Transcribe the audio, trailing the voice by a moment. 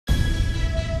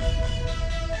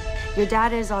Your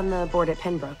dad is on the board at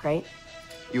Pembroke, right?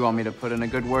 You want me to put in a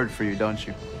good word for you, don't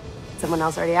you? Someone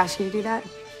else already asked you to do that?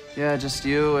 Yeah, just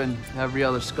you and every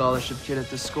other scholarship kid at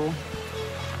this school.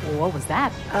 Well, what was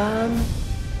that?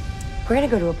 We're gonna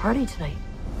go to a party tonight.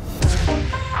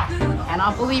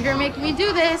 Cannot believe you're making me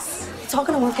do this. It's all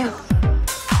gonna work out.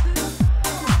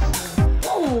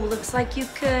 Oh, looks like you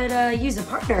could use a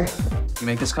partner. You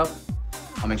make this cup?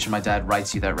 I'll make sure my dad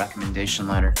writes you that recommendation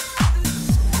letter.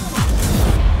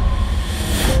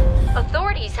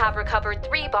 Authorities have recovered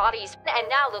 3 bodies, and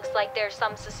now looks like there's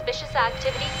some suspicious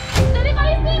activity. Does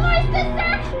anybody see my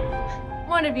sister?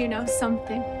 One of you knows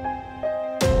something.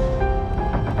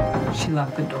 She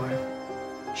locked the door.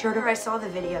 Schroeder, I saw the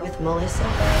video with Melissa.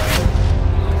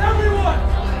 Everyone!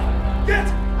 Get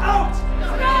out!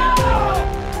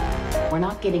 We're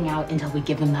not getting out until we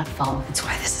give them that phone. That's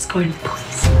why this is going to the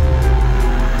police.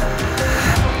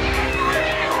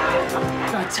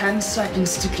 Got 10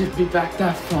 seconds to give me back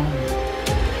that phone.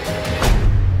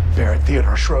 Barrett,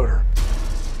 Theodore, Schroeder.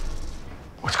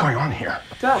 What's going on here?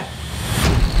 Dad.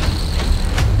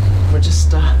 We're just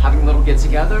having a little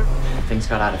get-together. Things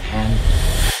got out of hand.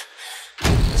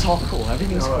 It's all cool.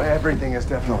 Everything's cool. Everything is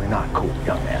definitely not cool,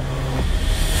 young man.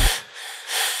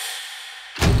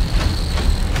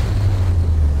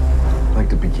 I'd like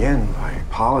to begin by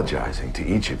apologizing to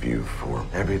each of you for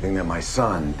everything that my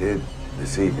son did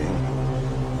this evening.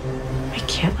 I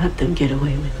can't let them get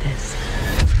away with this.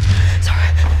 Sorry.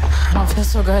 I don't feel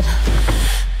so good.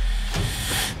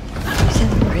 You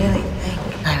didn't really think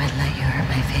I would let you hurt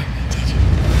my family, did you?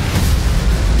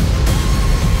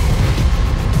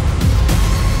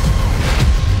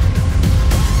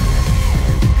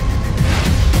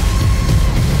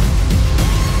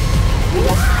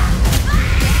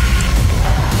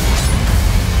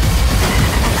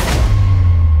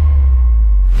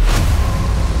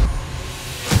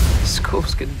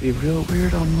 School's gonna be real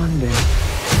weird on Monday.